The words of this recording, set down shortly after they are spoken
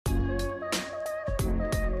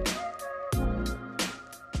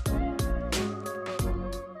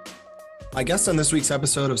My guest on this week's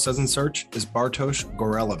episode of Suds & Search is Bartosz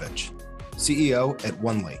Gorelewicz, CEO at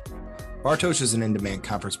Onely. Bartosz is an in-demand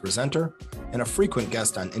conference presenter and a frequent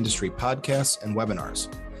guest on industry podcasts and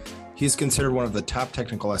webinars. He is considered one of the top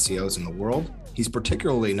technical SEOs in the world. He's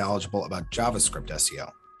particularly knowledgeable about JavaScript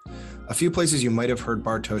SEO. A few places you might have heard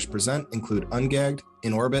Bartosz present include Ungagged,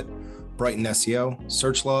 InOrbit, Brighton SEO,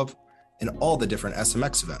 SearchLove, and all the different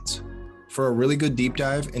SMX events. For a really good deep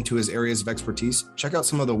dive into his areas of expertise, check out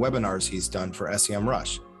some of the webinars he's done for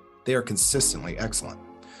SEMrush. They are consistently excellent.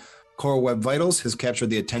 Core Web Vitals has captured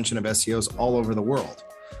the attention of SEOs all over the world.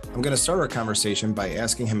 I'm going to start our conversation by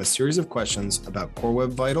asking him a series of questions about Core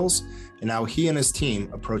Web Vitals and how he and his team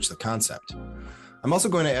approach the concept. I'm also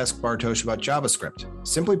going to ask Bartosz about JavaScript.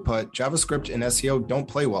 Simply put, JavaScript and SEO don't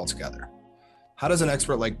play well together. How does an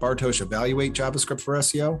expert like Bartosz evaluate JavaScript for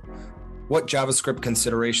SEO? What JavaScript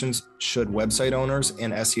considerations should website owners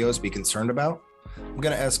and SEOs be concerned about? I'm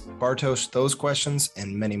going to ask Bartosz those questions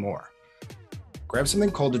and many more. Grab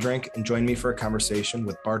something cold to drink and join me for a conversation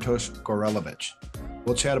with Bartosz Gorelewicz.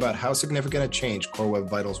 We'll chat about how significant a change Core Web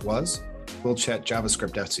Vitals was. We'll chat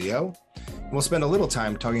JavaScript SEO. And we'll spend a little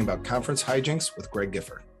time talking about conference hijinks with Greg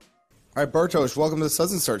Gifford. All right, Bartosz, welcome to the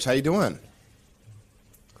Suds & Search. How you doing?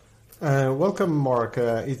 Welcome, Mark.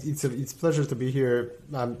 It's a pleasure to be here.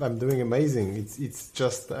 I'm doing amazing. It's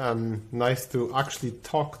just nice to actually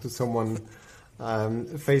talk to someone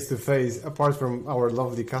face to face. Apart from our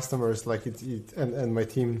lovely customers, like and my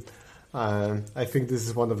team, I think this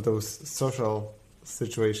is one of those social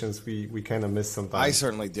situations we kind of miss sometimes. I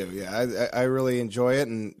certainly do. Yeah, I really enjoy it,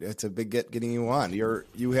 and it's a big getting you on.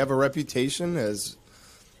 You have a reputation as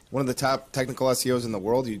one of the top technical SEOs in the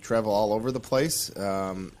world. You travel all over the place.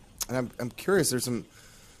 And I'm curious, there's some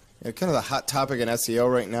kind of the hot topic in SEO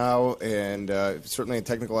right now, and certainly in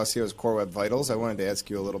technical SEO is Core Web Vitals. I wanted to ask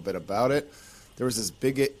you a little bit about it. There was this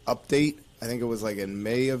big update, I think it was like in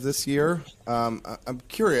May of this year. I'm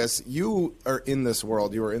curious, you are in this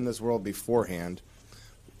world, you were in this world beforehand.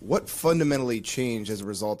 What fundamentally changed as a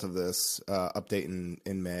result of this update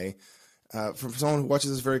in May from someone who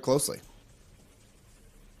watches this very closely?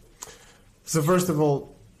 So first of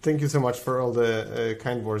all, thank you so much for all the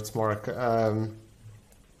kind words, Mark. I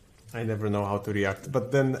never know how to react,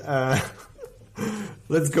 but then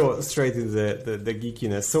let's go straight into the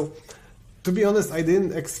geekiness. So, to be honest, I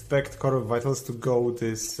didn't expect Core Web Vitals to go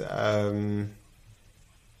this to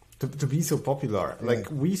be so popular. Yeah. Like,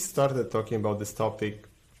 we started talking about this topic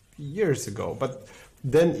years ago, but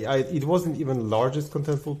then it wasn't even largest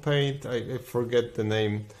contentful paint. I forget the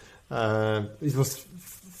name. It was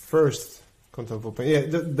first. Contentful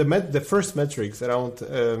paint. Yeah, the first metrics around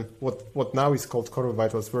what now is called Core Web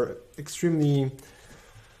Vitals were extremely.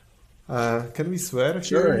 Can we swear?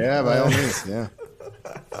 Sure. Here? Yeah, by all means. Yeah.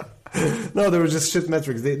 No, they were just shit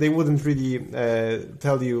metrics. They wouldn't really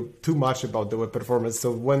tell you too much about the web performance.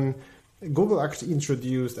 So when Google actually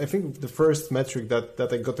introduced, I think the first metric that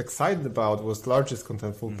I got excited about was largest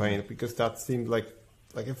contentful paint, because that seemed like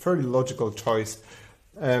a fairly logical choice.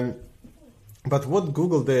 But what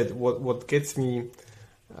Google did, what gets me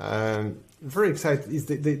very excited, is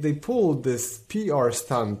they pulled this PR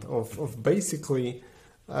stunt of basically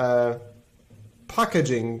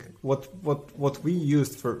packaging what we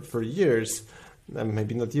used for years,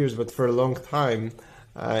 maybe not years, but for a long time,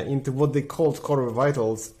 into what they called Core Web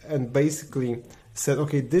Vitals, and basically said,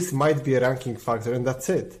 okay, this might be a ranking factor, and that's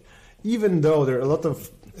it. Even though there are a lot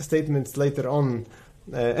of statements later on.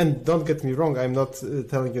 And don't get me wrong, I'm not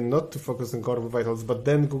telling you not to focus on Core Web Vitals, but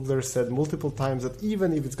then Googler said multiple times that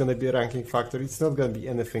even if it's going to be a ranking factor, it's not going to be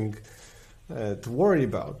anything to worry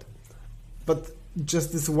about. But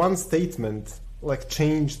just this one statement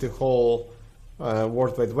changed the whole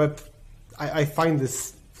World Wide Web. I find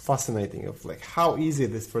this fascinating of how easy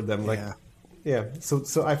it is for them.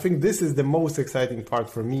 So I think this is the most exciting part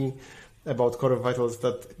for me about Core Web Vitals,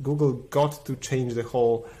 that Google got to change the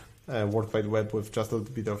whole World Wide Web with just a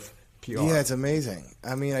little bit of PR. Yeah, it's amazing.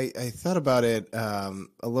 I mean, I thought about it a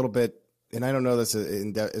little bit, and I don't know this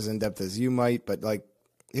as in-depth as you might, but a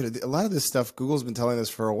lot of this stuff, Google's been telling us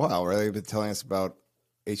for a while, right? They've been telling us about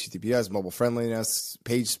HTTPS, mobile friendliness,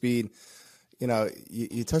 page speed.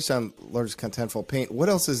 You touched on largest contentful paint. What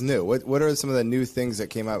else is new? What are some of the new things that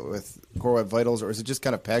came out with Core Web Vitals, or is it just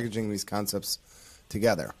kind of packaging these concepts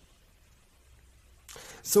together?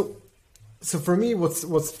 So for me,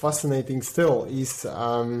 what's fascinating still is,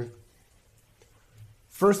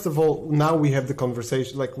 first of all, now we have the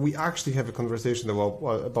conversation. We actually have a conversation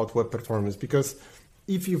about web performance, because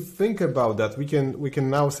if you think about that, we can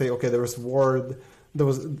now say, okay, there was Word, there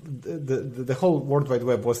was the whole World Wide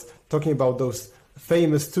Web was talking about those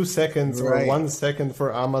famous 2 seconds Right. or 1 second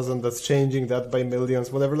for Amazon that's changing that by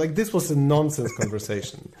millions, whatever. Like this was a nonsense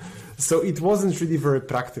conversation. So it wasn't really very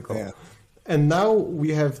practical. Yeah. And now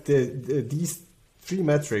we have these three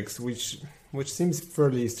metrics, which seems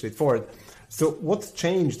fairly straightforward. So what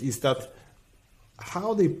changed is that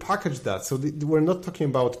how they package that. So we're not talking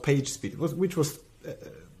about page speed, which was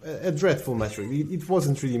a dreadful metric. It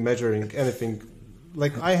wasn't really measuring anything.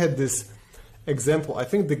 Like I had this example. I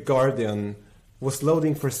think The Guardian was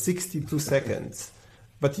loading for 62 seconds,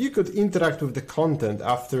 but you could interact with the content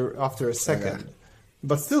after a second. Okay.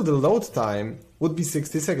 But still, the load time would be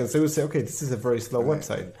 60 seconds. So you would say, okay, this is a very slow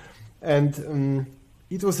website. And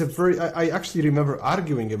it was a very... I actually remember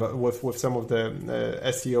arguing with some of the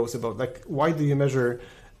SEOs about, like, why do you measure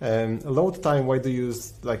load time? Why do you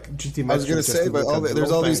use, like, GT metrics? I was going to say, but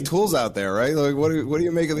there's all these tools out there, right? like, what do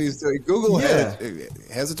you make of these? Google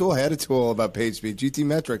has a tool, had a tool about page speed, GT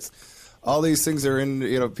metrics. All these things are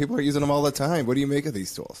in, people are using them all the time. What do you make of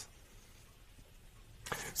these tools?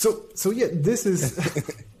 So yeah, this is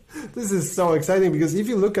this is so exciting, because if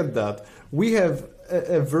you look at that, we have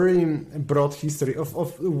a very broad history of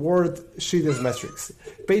the word shittiest metrics.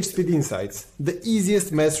 Page speed insights, the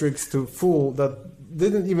easiest metrics to fool that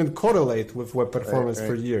didn't even correlate with web performance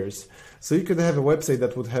for years. So you could have a website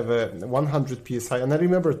that would have a 100 PSI, and I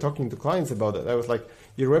remember talking to clients about it. I was like,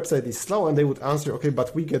 your website is slow, and they would answer, okay,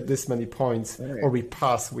 but we get this many points, or we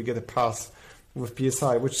get a pass with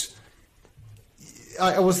PSI, which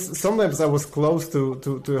I was close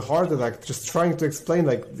to a heart attack just trying to explain,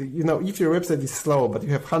 like, if your website is slow but you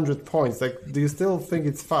have 100 points, like, do you still think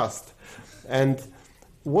it's fast? And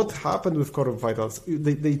what happened with Core Web Vitals?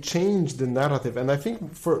 They changed the narrative, and I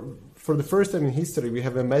think for the first time in history we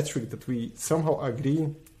have a metric that we somehow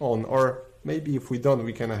agree on, or maybe if we don't,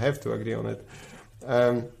 we kind of have to agree on it,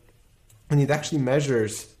 and it actually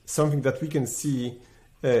measures something that we can see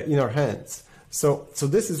in our hands. So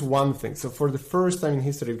this is one thing. So for the first time in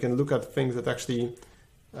history, we can look at things that actually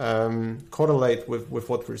correlate with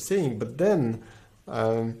what we're seeing. But then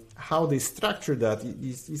how they structure that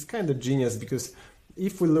is kind of genius, because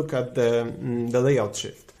if we look at the layout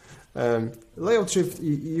shift,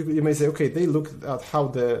 you may say, okay, they look at how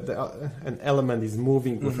an element is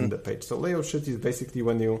moving within the page. So layout shift is basically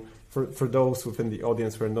when you, for those within the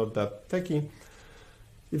audience who are not that techy,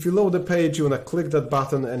 if you load the page, you want to click that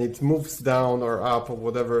button and it moves down or up or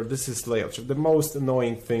whatever. This is layout shift, the most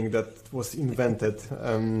annoying thing that was invented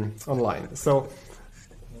online. So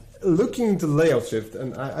looking into layout shift,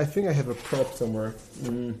 and I think I have a prop somewhere.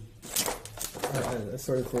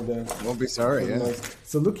 Sorry for the... Won't be sorry, yeah. Noise.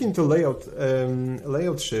 So looking into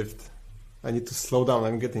layout shift, I need to slow down,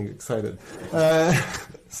 I'm getting excited.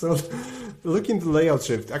 So looking into layout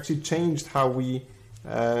shift actually changed how we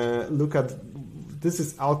look at... This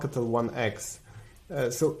is Alcatel One X.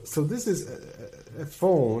 So this is a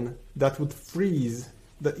phone that would freeze.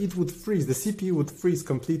 The CPU would freeze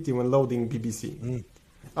completely when loading BBC,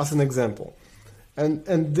 as an example. And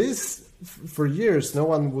this, for years, no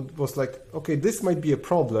one was like, okay, this might be a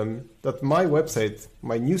problem that my website,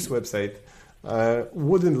 my news website,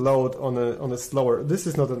 wouldn't load on a slower. This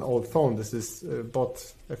is not an old phone. This is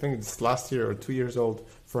bought, I think it's last year or 2 years old,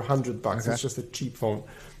 for $100. Okay. It's just a cheap phone.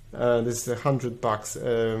 This is $100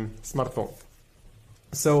 smartphone.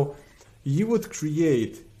 So you would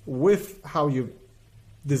create, with how you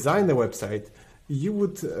design the website, you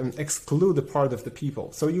would exclude a part of the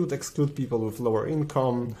people. So you would exclude people with lower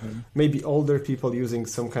income, maybe older people using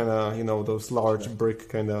some kind of, those large brick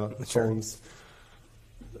kind of phones.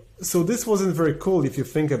 So this wasn't very cool if you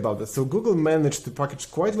think about it. So Google managed to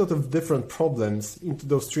package quite a lot of different problems into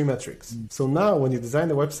those three metrics. So now when you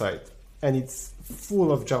design a website and it's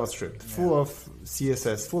full of JavaScript, full of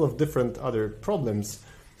CSS, full of different other problems,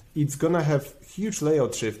 it's going to have huge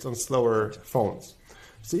layout shifts on slower phones.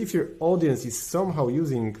 So if your audience is somehow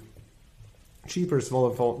using cheaper,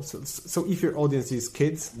 smaller phones, so if your audience is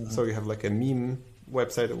kids, so you have like a meme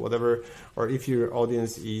website or whatever, or if your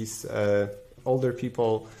audience is older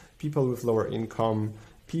people with lower income,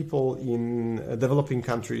 people in developing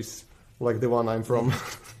countries, like the one I'm from.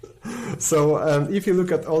 So if you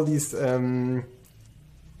look at all these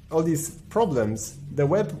problems, the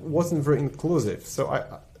web wasn't very inclusive. So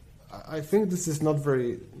I think this is not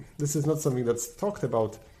something that's talked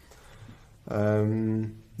about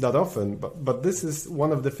that often, but this is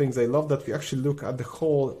one of the things I love, that we actually look at the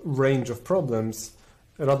whole range of problems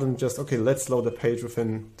rather than just, okay, let's load a page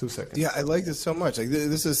within 2 seconds. Yeah, I like this so much. Like,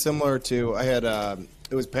 this is similar to, I had,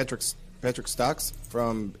 it was Patrick Stocks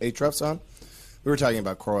from Ahrefs on. We were talking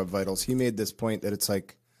about Core Web Vitals. He made this point that it's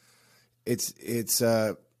like, it's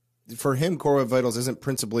for him, Core Web Vitals isn't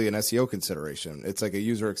principally an SEO consideration. It's like a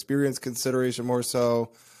user experience consideration more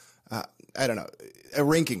so. I don't know, a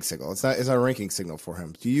ranking signal. It's not a ranking signal for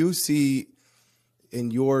him. Do you see in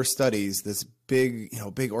your studies this big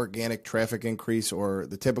organic traffic increase or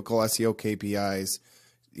the typical SEO KPIs,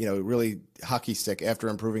 really hockey stick after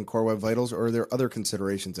improving Core Web Vitals, or are there other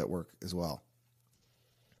considerations at work as well?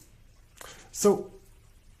 So,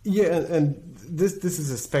 yeah, and this is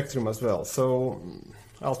a spectrum as well. So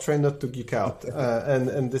I'll try not to geek out,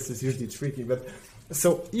 and this is usually tricky. But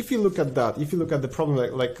so if you look at that, if you look at the problem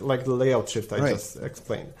like the layout shift I just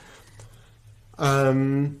explained,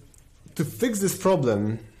 to fix this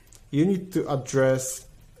problem, you need to address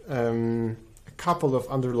a couple of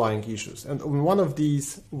underlying issues, and one of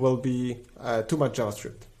these will be too much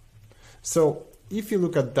JavaScript. So if you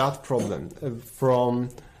look at that problem from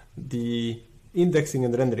the indexing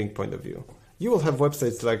and rendering point of view, you will have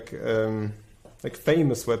websites like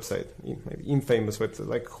famous website, maybe infamous website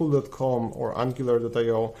like Hull.com or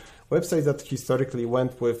Angular.io, websites that historically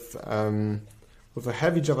went with a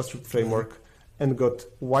heavy JavaScript framework and got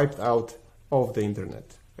wiped out of the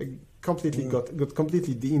internet. Completely got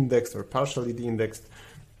completely de-indexed or partially de-indexed,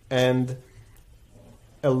 and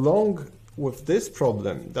along with this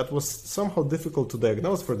problem that was somehow difficult to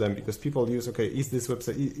diagnose for them, because people use, okay, is this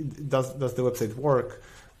website, does the website work,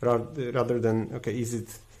 rather than, okay, is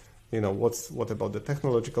it, what about the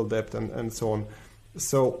technological depth and so on.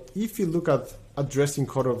 So if you look at addressing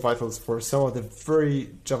Core Web Vitals for some of the very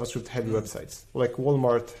JavaScript heavy websites, like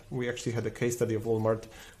Walmart, we actually had a case study of Walmart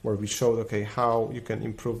where we showed, okay, how you can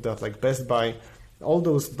improve that, like Best Buy. All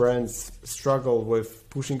those brands struggle with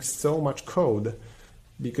pushing so much code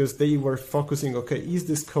because they were focusing, okay, is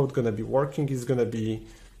this code going to be working? Is it going to be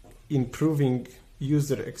improving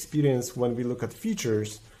user experience when we look at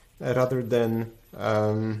features rather than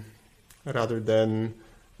the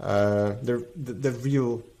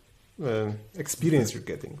real experience you're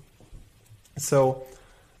getting. So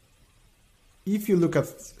if you look at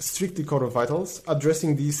strictly Core Web Vitals,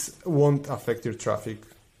 addressing these won't affect your traffic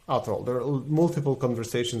at all. There are multiple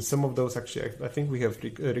conversations. Some of those actually, I think we have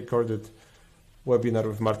recorded webinar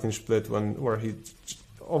with Martin Split where he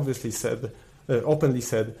obviously openly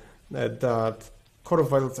said that Core Web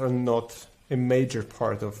Vitals are not a major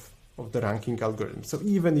part of the ranking algorithm. So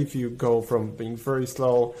even if you go from being very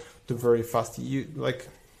slow to very fast,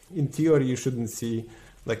 in theory, you shouldn't see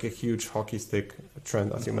like a huge hockey stick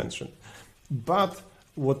trend, as you mentioned. But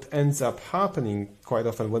what ends up happening quite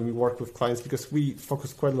often when we work with clients, because we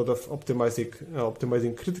focus quite a lot of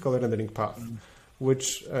optimizing critical rendering path,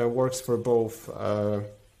 which works for both a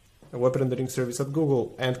web rendering service at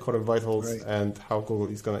Google and Core Web Vitals, and how Google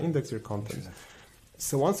is going to index your content.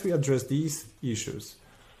 So once we address these issues,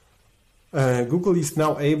 Google is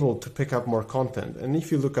now able to pick up more content. And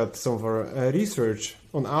if you look at some of our research,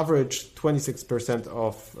 on average, 26%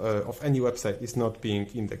 of any website is not being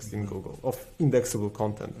indexed in Google, of indexable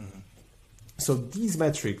content. So these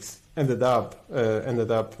metrics ended up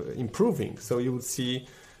improving. So you would see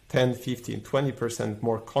 10, 15, 20%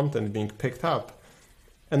 more content being picked up.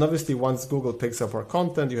 And obviously, once Google picks up more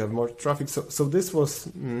content, you have more traffic. So this was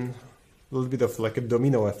a little bit of like a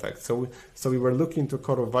domino effect. So we were looking to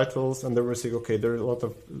Core Web Vitals, and they were saying, okay, there are a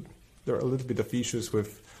little bit of issues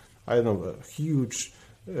with, I don't know, a huge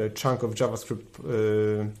chunk of JavaScript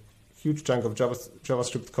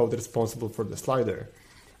code responsible for the slider,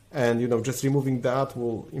 and just removing that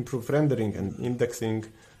will improve rendering and indexing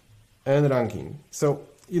and ranking. So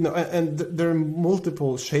and there are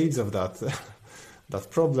multiple shades of that that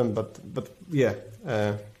problem, but yeah.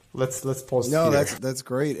 Let's pause. No, here. that's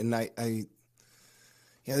great, and I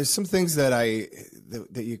there's some things that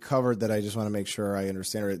you covered that I just want to make sure I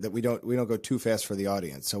understand, or that we don't go too fast for the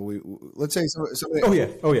audience. So let's say somebody.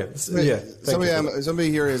 Somebody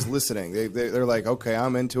here is listening. They're like, okay,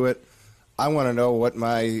 I'm into it. I want to know what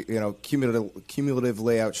my cumulative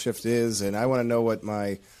layout shift is, and I want to know what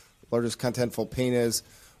my largest contentful paint is.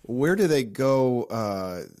 Where do they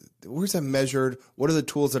go? Where's that measured? What are the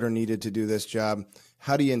tools that are needed to do this job?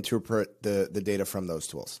 How do you interpret the data from those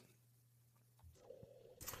tools?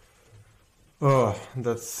 Oh,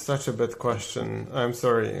 that's such a bad question. I'm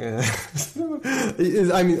sorry.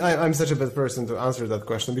 I mean, I'm such a bad person to answer that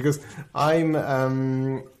question because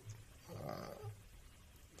I'm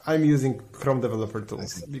using Chrome developer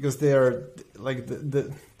tools because they are like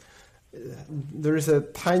there is a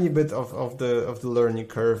tiny bit of the learning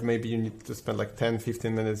curve. Maybe you need to spend like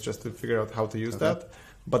 10-15 minutes just to figure out how to use that.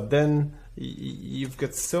 But then you've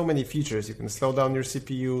got so many features. You can slow down your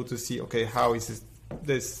CPU to see, okay, how is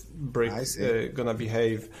this brick gonna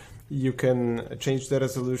behave? You can change the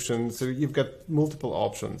resolution. So you've got multiple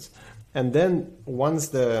options. And then once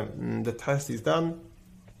the test is done,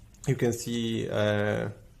 you can see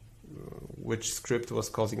which script was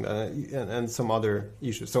causing that and some other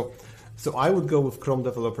issues. So I would go with Chrome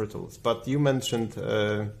Developer Tools. But you mentioned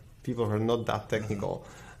people who are not that technical.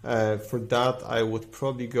 For that, I would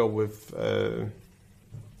probably go with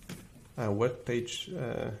web page.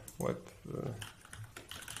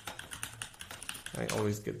 I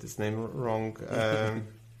always get this name wrong.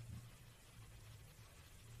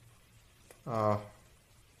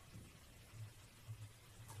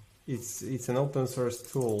 It's an open source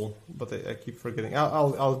tool, but I keep forgetting.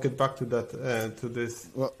 I'll get back to that to this.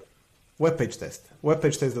 Well, webpage test,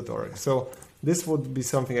 webpagetest.org. So this would be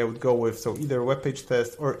something I would go with. So either webpage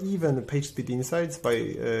test or even PageSpeed Insights by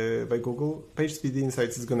Google. PageSpeed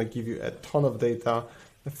Insights is going to give you a ton of data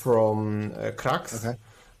from Crux. Okay.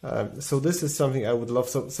 So this is something I would love.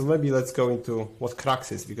 So maybe let's go into what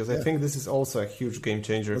Crux is, because I think this is also a huge game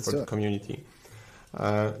changer for the community.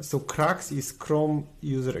 So Crux is Chrome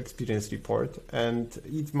User Experience Report, and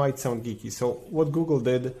it might sound geeky. So what Google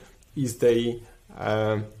did is they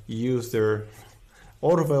used their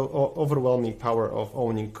overwhelming power of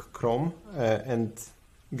owning Chrome and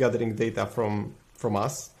gathering data from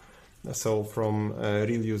us, so from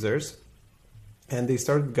real users, and they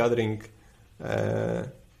started gathering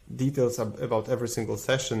details about every single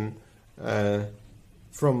session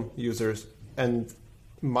from users and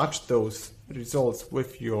match those results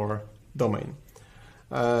with your domain.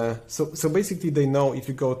 So basically, they know if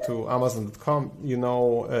you go to Amazon.com,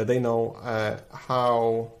 they know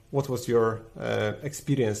what was your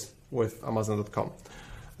experience with Amazon.com,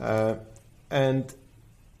 and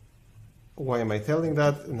why am I telling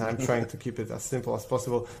that? And I'm trying to keep it as simple as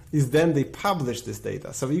possible. Is then they publish this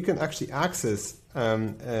data, so you can actually access,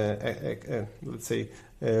 let's say,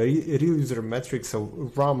 real user metrics,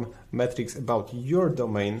 so RAM metrics about your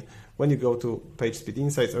domain when you go to PageSpeed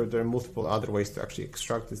Insights, or there are multiple other ways to actually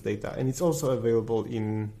extract this data, and it's also available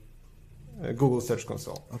in Google Search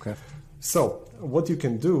Console. Okay. So what you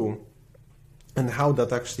can do, and how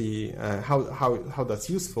that actually how that's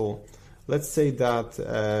useful. Let's say that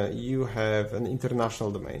you have an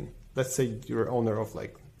international domain. Let's say you're owner of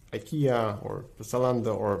like IKEA or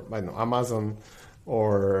Zalando or I don't know, Amazon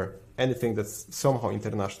or anything that's somehow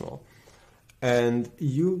international. And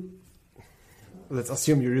let's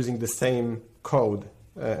assume you're using the same code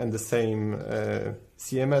and the same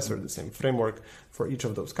CMS or the same framework for each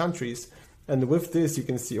of those countries. And with this, you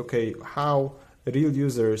can see, okay, how real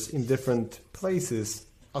users in different places,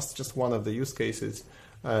 as just one of the use cases,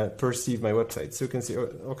 perceive my website. So you can see,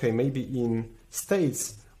 okay, maybe in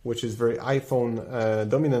States, which is very iPhone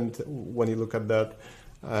dominant when you look at that,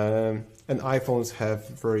 and iPhones have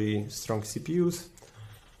very strong CPUs,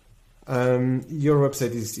 your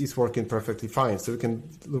website is working perfectly fine. So you can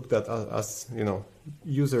look at that as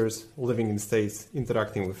users living in States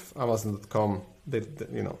interacting with Amazon.com.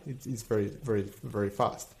 It's very, very, very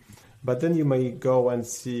fast. But then you may go and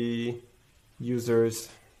see users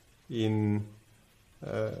in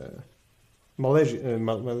Malaysia,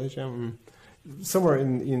 somewhere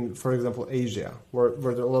in, for example, Asia, where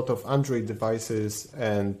there are a lot of Android devices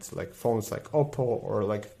and like phones like Oppo or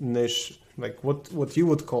like niche, like what you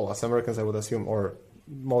would call as Americans, I would assume, or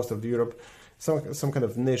most of Europe, some kind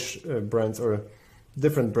of niche brands or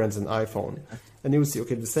different brands than iPhone. And you will see,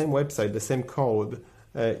 okay, the same website, the same code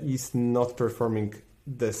is not performing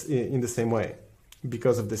this in the same way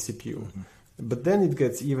because of the CPU. Mm-hmm. But then it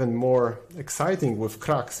gets even more exciting with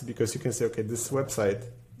Crux, because you can say, okay, this website,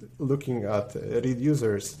 looking at real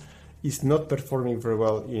users, is not performing very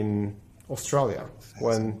well in Australia.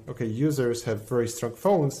 When, okay, users have very strong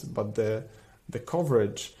phones, but the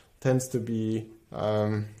coverage tends to be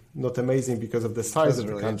not amazing because of the size of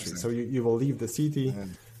the country. So you will leave the city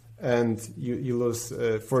and you lose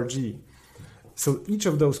 4G. So each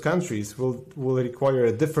of those countries will require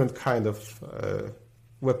a different kind of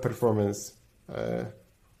web performance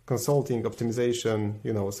consulting, optimization,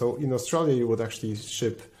 So in Australia, you would actually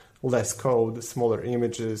ship less code, smaller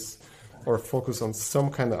images, or focus on some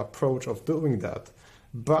kind of approach of doing that.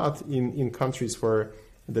 But in countries where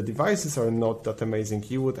the devices are not that amazing,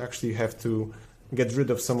 you would actually have to get rid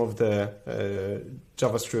of some of the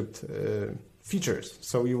JavaScript features.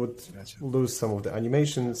 So you would lose some of the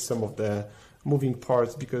animations, some of the moving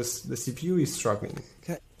parts, because the CPU is struggling,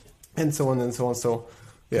 and so on and so on. So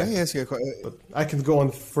yeah, can I ask you a question? But I can go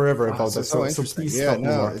on forever about that. So please stop me,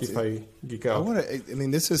 Mark, if I geek out.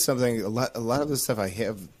 This is something, a lot of this stuff I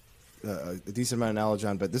have a decent amount of knowledge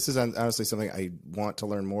on, but this is honestly something I want to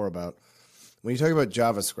learn more about. When you talk about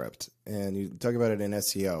JavaScript and you talk about it in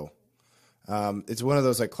SEO, It's one of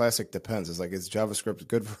those like classic depends. It's like, is JavaScript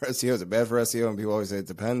good for SEO? Is it bad for SEO? And people always say it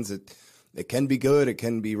depends. It can be good. It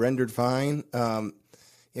can be rendered fine.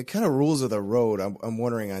 It kind of rules of the road. I'm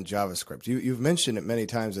wondering on JavaScript. You've mentioned it many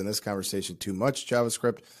times in this conversation. Too much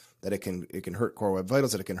JavaScript, that it can hurt Core Web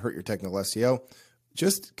Vitals, that it can hurt your technical SEO.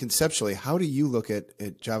 Just conceptually, how do you look at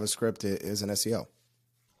JavaScript as an SEO?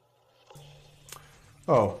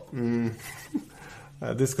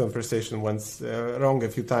 This conversation went wrong a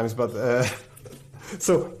few times, but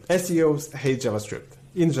so SEOs hate JavaScript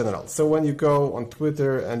in general. So when you go on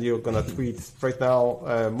Twitter and you're gonna tweet right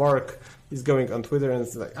now, Mark is going on Twitter and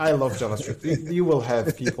it's like, I love JavaScript. You will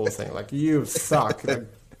have people saying like, you suck, like,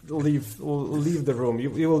 leave the room.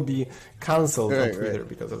 You will be cancelled on Twitter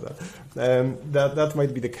because of that. That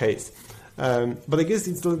might be the case, but I guess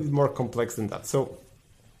it's a little bit more complex than that. So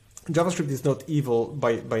JavaScript is not evil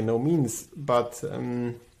by no means, but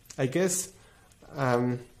I guess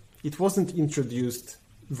it wasn't introduced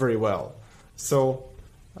very well. So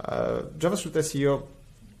JavaScript SEO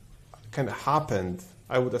kind of happened,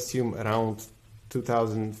 I would assume, around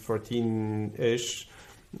 2014-ish,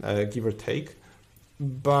 give or take.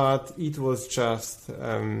 But it was just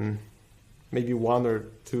maybe one or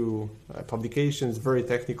two publications, very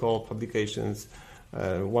technical publications,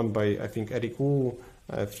 one by, I think, Eric Wu,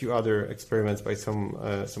 a few other experiments by some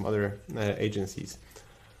other agencies.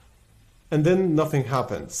 And then nothing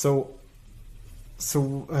happened. So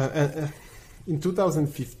in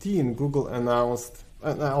 2015, Google announced,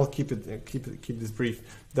 and I'll keep this brief,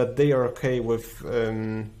 that they are okay with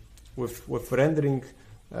rendering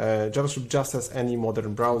JavaScript just as any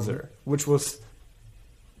modern browser, which was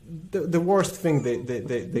the worst thing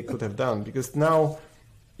they could have done, because now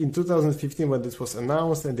in 2015, when this was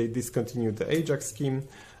announced and they discontinued the Ajax scheme,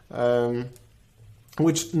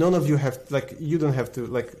 which none of you have, like, you don't have to,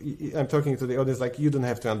 like, I'm talking to the audience, like, you don't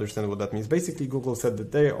have to understand what that means. Basically, Google said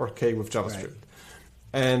that they are okay with JavaScript. Right.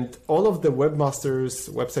 And all of the webmasters,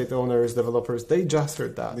 website owners, developers, they just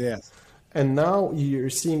heard that. Yes. And now you're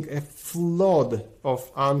seeing a flood of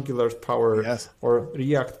Angular power or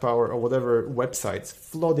React power or whatever websites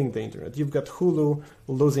flooding the internet. You've got Hulu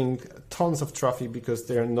losing tons of traffic because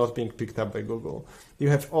they're not being picked up by Google. You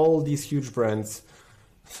have all these huge brands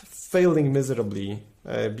failing miserably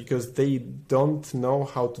because they don't know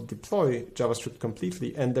how to deploy JavaScript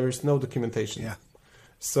completely, and there is no documentation. Yeah.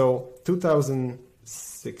 So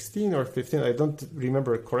 2016 or 15, I don't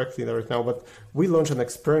remember correctly right now, but we launched an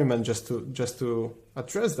experiment just to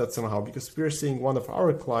address that somehow, because we were seeing one of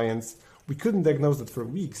our clients, we couldn't diagnose it for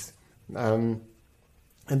weeks, and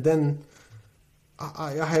then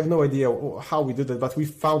I have no idea how we did it, but we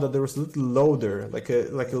found that there was a little loader, like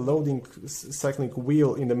a loading cycling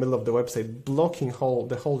wheel in the middle of the website, blocking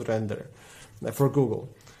the whole render for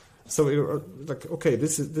Google. So we were like, okay,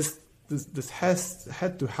 this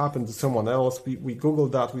had to happen to someone else. We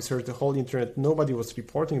Googled that, we searched the whole internet. Nobody was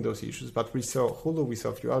reporting those issues, but we saw Hulu, we saw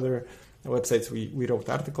a few other websites. We wrote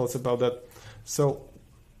articles about that. So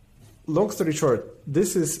long story short,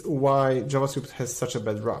 this is why JavaScript has such a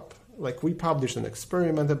bad rap. Like, we published an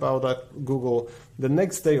experiment about that, Google. The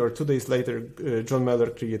next day or 2 days later, John Mellor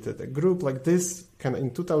created a group like this, kind of in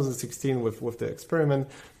 2016 with the experiment,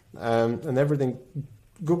 and everything.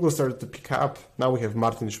 Google started to pick up. Now we have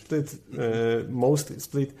Martin Splitt,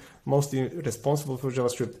 mostly responsible for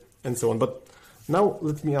JavaScript, and so on. But now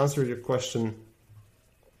let me answer your question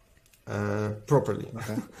properly.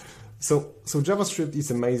 Okay. So JavaScript is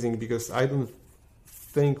amazing because I don't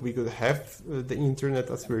think we could have the internet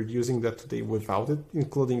as we're using that today without it,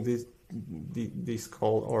 including this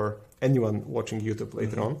call or anyone watching YouTube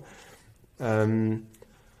later on.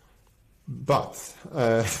 But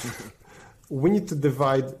we need to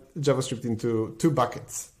divide JavaScript into two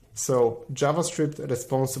buckets. So JavaScript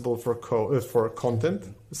responsible for content.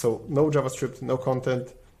 So no JavaScript, no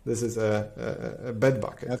content. This is a bad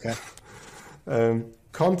bucket. Okay.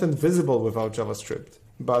 Content visible without JavaScript,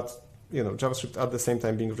 but JavaScript at the same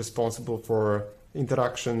time being responsible for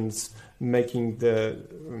interactions, making the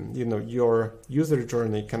your user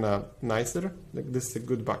journey kind of nicer. Like, this is a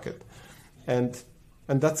good bucket, and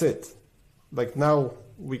that's it. Like, now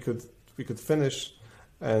we could finish,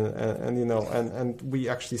 and we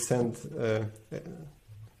actually sent a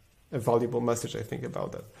valuable message, I think,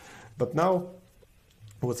 about that. But now,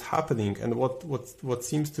 what's happening and what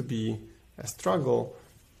seems to be a struggle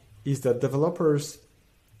is that developers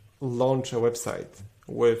launch a website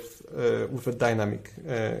with a dynamic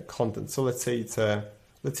content. So let's say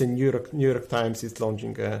New York Times is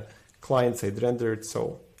launching a client-side rendered,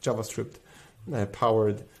 so JavaScript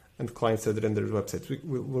powered and client-side rendered website.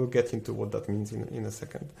 We'll get into what that means in a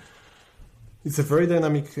second. It's a very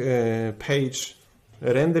dynamic page.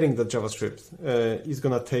 Rendering the JavaScript is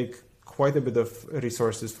going to take quite a bit of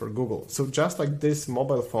resources for Google. So just like this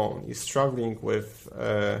mobile phone is struggling with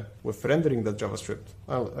rendering the JavaScript,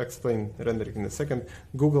 I'll explain rendering in a second,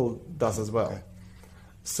 Google does as well. Okay.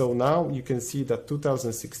 So now you can see that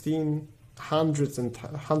 2016, hundreds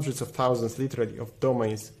of thousands literally of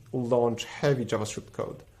domains launch heavy JavaScript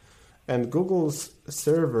code. And Google's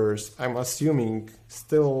servers, I'm assuming,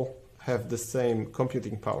 still have the same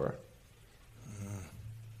computing power.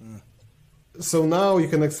 So now you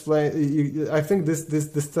can explain. I think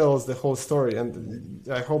this tells the whole story, and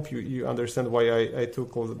I hope you understand why I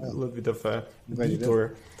took a little bit of a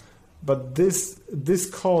detour. But this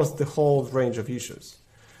caused the whole range of issues,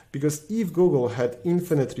 because if Google had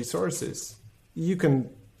infinite resources, you can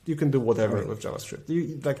do whatever with JavaScript.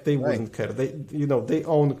 They wouldn't care. They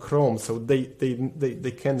own Chrome, so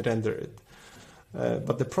they can render it.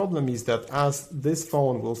 But the problem is that as this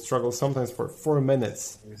phone will struggle sometimes for 4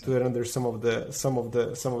 minutes to render some of the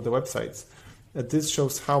websites, this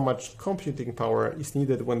shows how much computing power is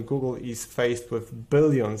needed when Google is faced with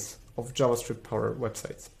billions of JavaScript powered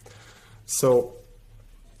websites. So,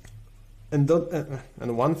 and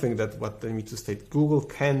one thing that what I need to state, Google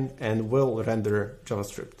can and will render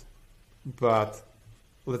JavaScript, but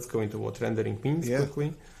let's go into what rendering means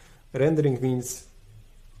quickly. Rendering means.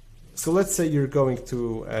 So let's say you're going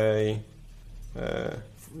to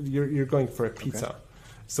you're going for a pizza. Okay.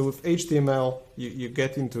 So with HTML, you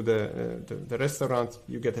get into the restaurant,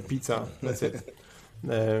 you get a pizza. That's it.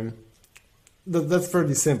 That's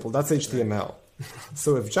fairly simple. That's HTML.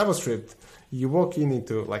 So with JavaScript, you walk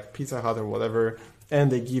into like Pizza Hut or whatever, and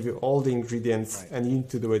they give you all the ingredients, and you need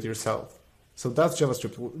to do it yourself. So that's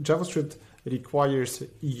JavaScript. JavaScript requires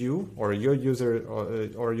you or your user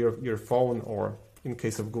or your phone, or in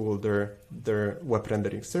case of Google, their web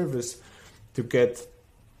rendering service, to get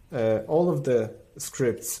all of the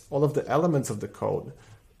scripts, all of the elements of the code,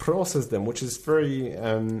 process them, which is very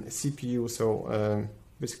CPU, so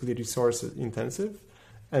basically resource intensive,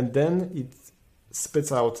 and then it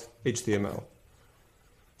spits out HTML.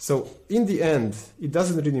 So in the end, it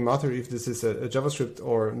doesn't really matter if this is a JavaScript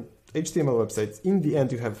or HTML website. In the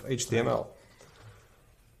end, you have HTML.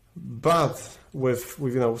 But with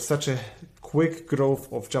such a quick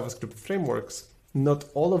growth of JavaScript frameworks, not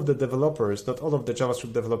all of the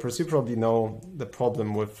JavaScript developers, you probably know the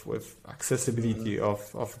problem with accessibility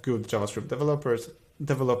of good JavaScript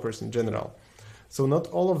developers in general. So not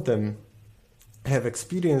all of them have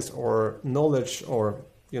experience or knowledge, or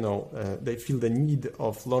they feel the need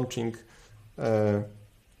of launching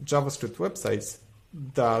JavaScript websites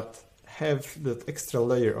that have that extra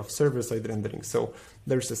layer of server-side rendering. So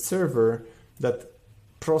there's a server that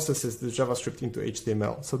processes the JavaScript into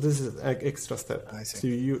HTML. So this is an extra step. I see. So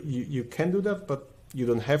you can do that, but you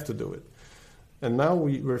don't have to do it. And now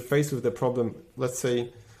we're faced with the problem. Let's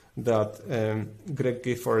say that Greg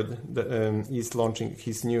Gifford is launching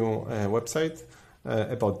his new website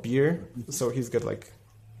about beer. So he's got like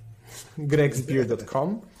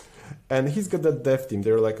gregsbeer.com. And he's got that dev team.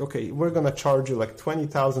 They're like, okay, we're going to charge you like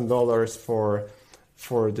 $20,000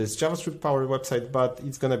 for this JavaScript powered website, but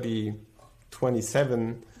it's going to be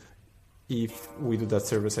 27 if we do that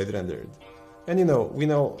server-side rendered. And we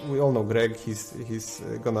all know Greg. He's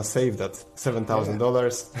gonna save that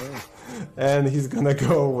 $7,000, and he's gonna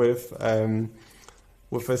go with a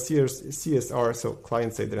CSR, so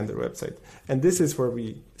client-side render website. And this is where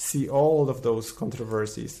we see all of those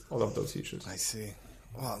controversies, all of those issues. I see.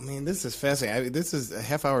 Well, I mean, this is fascinating. This is a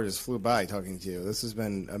half hour just flew by talking to you. This has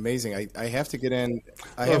been amazing. I have to get in.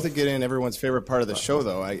 I have to get in everyone's favorite part of the show,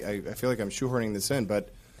 though. I feel like I'm shoehorning this in, but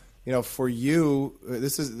for you,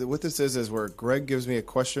 this is where Greg gives me a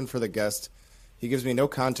question for the guest. He gives me no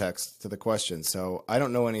context to the question, so I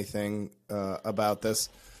don't know anything about this.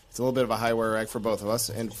 It's a little bit of a high wire act for both of us,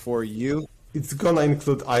 and for you. It's gonna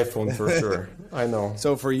include iPhone for sure. I know.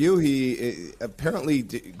 So for you, he apparently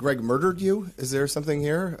Greg murdered you. Is there something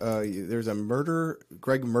here? There's a murder.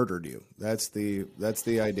 Greg murdered you. That's the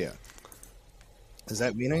idea. Does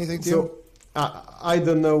that mean anything to you? I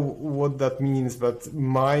don't know what that means, but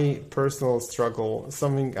my personal struggle,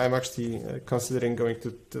 something I'm actually considering going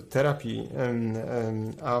to therapy,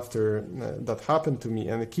 and after that happened to me,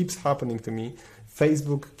 and it keeps happening to me.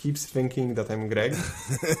 Facebook keeps thinking that I'm Greg.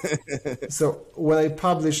 So when I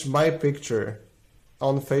publish my picture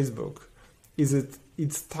on Facebook,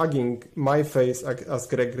 it's tagging my face as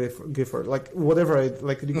Greg Gifford, like whatever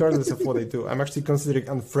regardless of what I do, I'm actually considering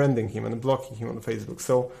unfriending him and blocking him on Facebook.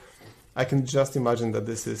 So I can just imagine that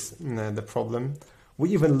this is the problem. We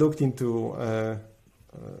even looked into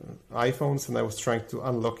iPhones, and I was trying to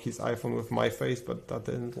unlock his iPhone with my face, but that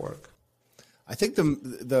didn't work. I think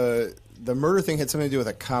the murder thing had something to do with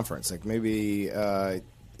a conference, like maybe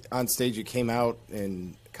on stage you came out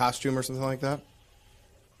in costume or something like that.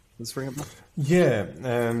 Let's bring it up. Yeah,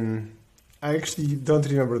 I actually don't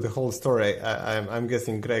remember the whole story. I'm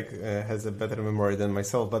guessing Greg has a better memory than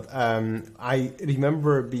myself, but I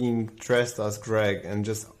remember being dressed as Greg and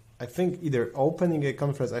just, I think, either opening a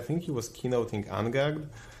conference. I think he was keynoting Ungagged.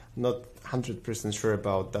 Not 100% sure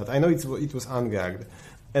about that. I know it was Ungagged.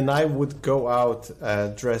 And I would go out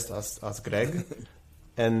dressed as Greg,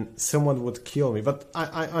 and someone would kill me. But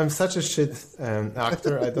I'm such a shit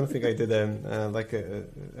actor. I don't think I did a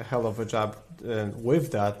hell of a job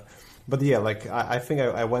with that. But yeah, like I think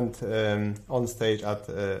I went on stage at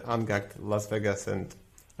Ungagged Las Vegas, and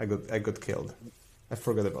I got killed. I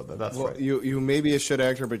forgot about that. That's right. You may be a shit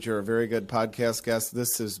actor, but you're a very good podcast guest.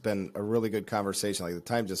 This has been a really good conversation. Like the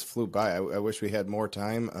time just flew by. I wish we had more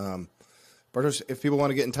time. Bartosz, if people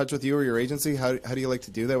want to get in touch with you or your agency, how do you like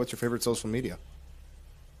to do that? What's your favorite social media?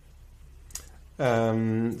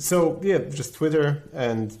 So yeah, just Twitter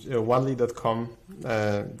and onely.com.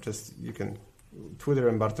 Just you can Twitter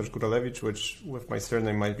and Bartosz Góralewicz, which with my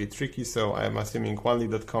surname might be tricky, so I'm assuming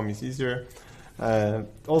only.com is easier.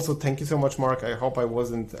 Also, thank you so much, Mark. I hope I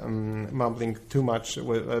wasn't mumbling too much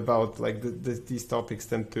about like these topics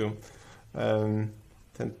tend to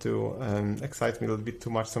excite me a little bit too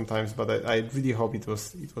much sometimes, but I really hope it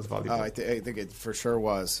was valuable. I think it for sure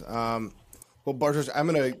was. Well, Bartosz, I'm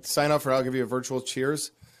going to sign off, or I'll give you a virtual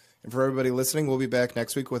cheers. And for everybody listening, we'll be back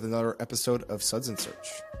next week with another episode of Suds and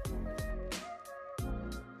Search.